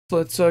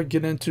Let's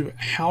get into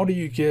how do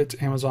you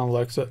get Amazon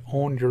Alexa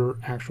on your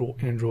actual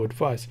Android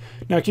device.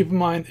 Now keep in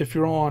mind, if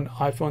you're on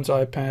iPhones,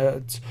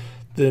 iPads,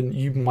 then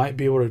you might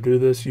be able to do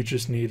this. You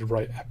just need the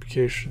right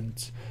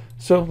applications.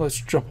 So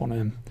let's jump on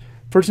in.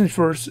 First things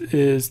first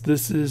is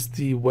this is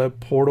the web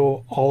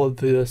portal. All of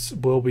this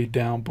will be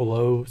down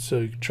below, so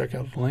you can check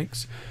out the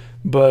links.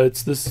 But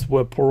this is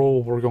web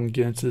portal. We're going to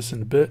get into this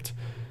in a bit.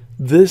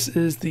 This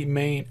is the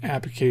main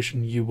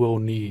application you will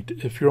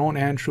need. If you're on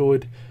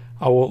Android,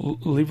 I will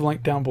leave a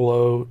link down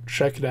below.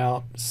 Check it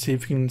out. See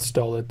if you can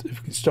install it. If you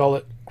can install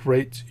it,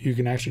 great. You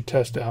can actually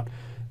test out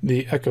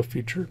the Echo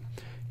feature.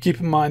 Keep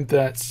in mind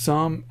that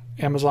some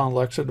Amazon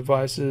Alexa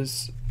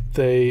devices,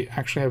 they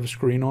actually have a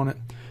screen on it.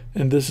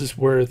 And this is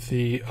where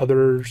the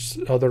other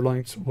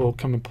links will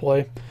come in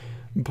play.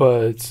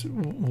 But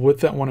with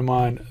that one in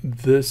mind,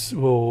 this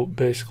will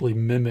basically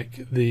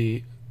mimic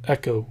the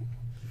Echo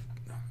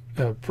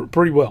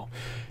pretty well.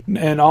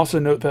 And also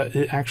note that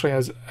it actually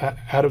has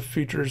added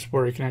features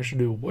where it can actually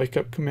do wake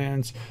up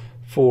commands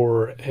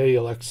for Hey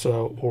Alexa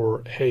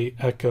or Hey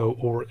Echo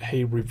or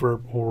Hey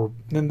Reverb, or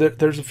then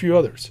there's a few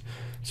others.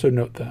 So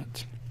note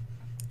that.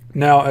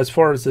 Now, as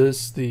far as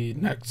this, the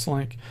next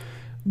link,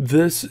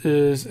 this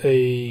is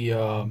a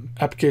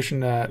application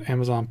that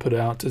Amazon put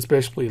out. It's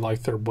basically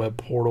like their web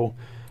portal.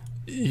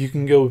 You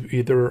can go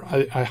either.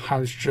 I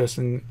highly suggest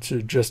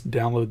to just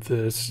download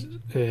this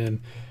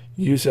and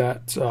use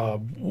that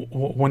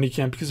when you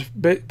can, because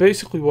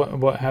basically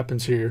what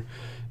happens here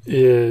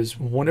is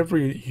whenever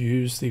you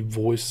use the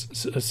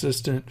voice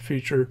assistant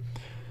feature,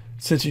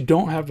 since you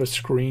don't have a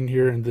screen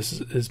here and this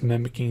is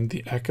mimicking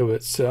the Echo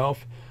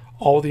itself,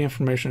 all the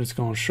information is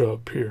going to show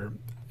up here,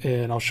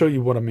 and I'll show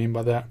you what I mean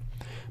by that.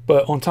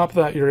 But on top of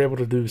that, you're able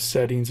to do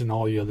settings and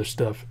all the other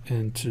stuff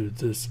into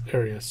this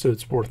area, so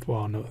it's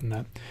worthwhile noting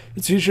that.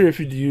 It's easier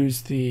if you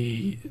use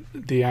the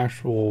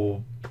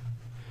actual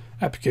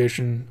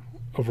application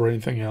over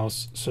anything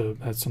else, so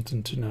that's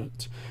something to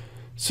note.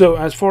 So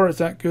as far as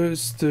that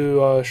goes,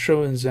 to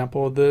show an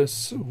example of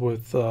this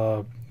with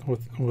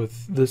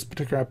this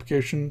particular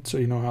application, so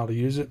you know how to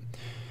use it,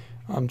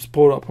 I'm just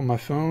pulled up on my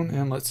phone,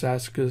 and let's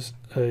ask us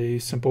a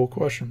simple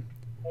question.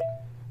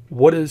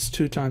 What is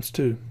 2 times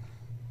 2?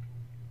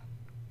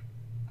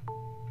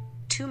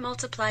 2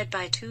 multiplied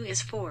by 2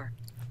 is 4.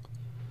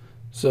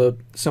 So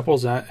simple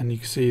as that, and you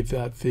can see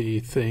that the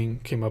thing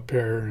came up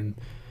here and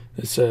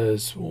it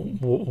says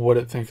what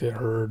it thinks it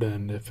heard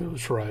and if it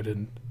was right,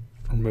 and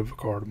remove a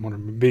card and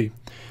whatever it may be.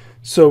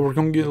 So we're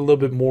going to get a little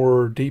bit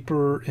more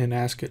deeper and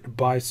ask it to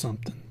buy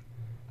something.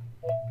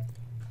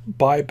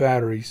 Buy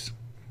batteries.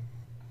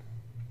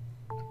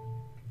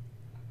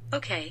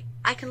 Okay,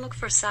 I can look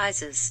for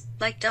sizes,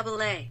 like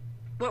AA.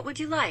 What would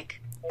you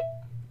like?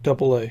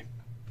 AA.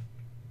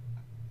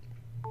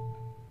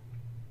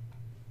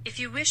 If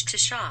you wish to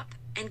shop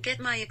and get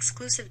my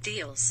exclusive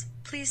deals,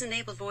 please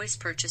enable voice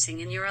purchasing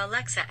in your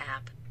Alexa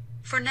app.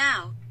 For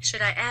now,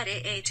 should I add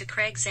AA to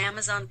Craig's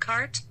Amazon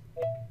cart?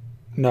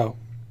 No.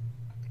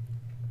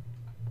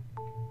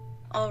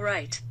 All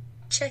right.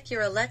 Check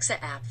your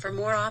Alexa app for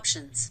more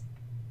options.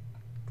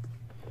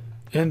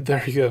 And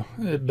there you go.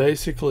 It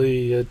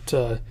basically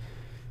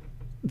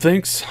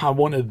thinks I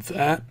wanted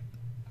that,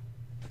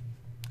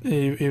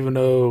 even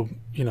though,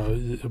 you know, it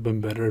would have been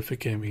better if it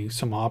gave me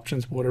some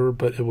options, whatever,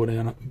 but it would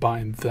end up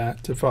buying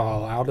that if I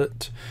allowed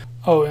it.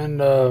 Oh,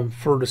 and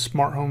for the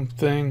smart home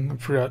thing, I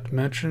forgot to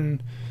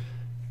mention,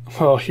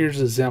 well, here's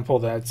an example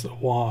that's a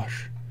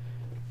wash.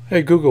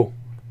 Hey Google,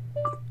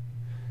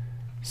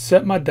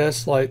 set my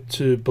desk light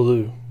to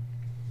blue.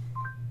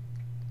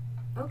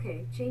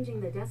 Okay,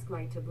 changing the desk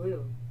light to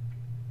blue.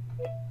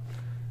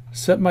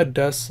 Set my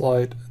desk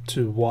light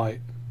to white.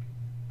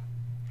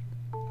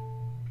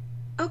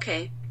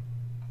 Okay.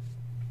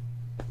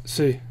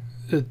 See,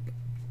 it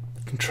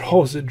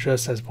controls it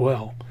just as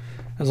well,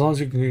 as long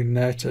as you can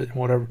connect it and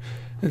whatever.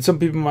 And some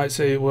people might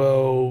say,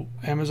 well,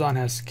 Amazon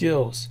has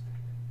skills.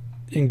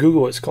 In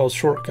Google, it's called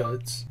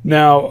shortcuts.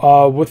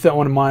 Now, with that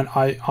one in mind,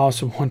 I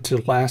also want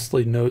to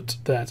lastly note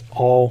that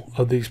all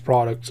of these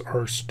products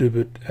are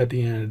stupid at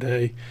the end of the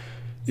day.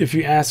 If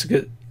you ask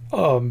it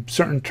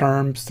certain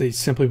terms, they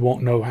simply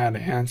won't know how to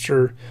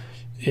answer.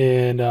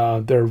 And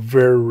they're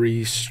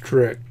very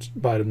strict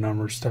by the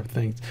numbers type of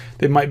things.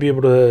 They might be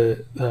able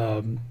to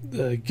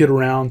get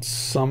around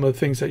some of the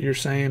things that you're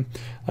saying.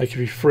 Like if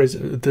you phrase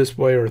it this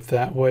way or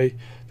that way,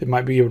 they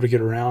might be able to get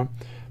around.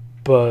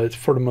 But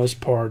for the most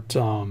part,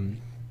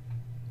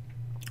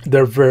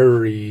 they're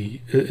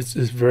very, it's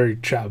very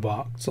chat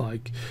box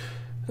like.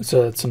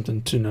 So that's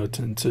something to note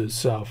into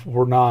itself.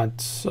 We're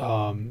not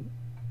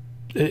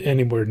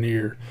anywhere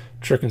near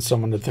tricking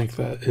someone to think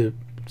that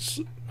it's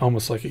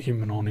almost like a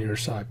human on the other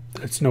side.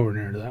 It's nowhere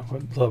near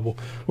that level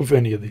with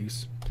any of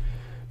these.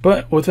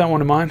 But with that one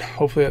in mind,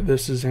 hopefully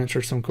this has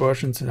answered some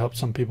questions and helped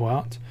some people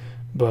out.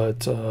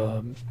 But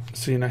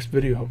see you next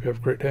video. Hope you have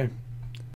a great day.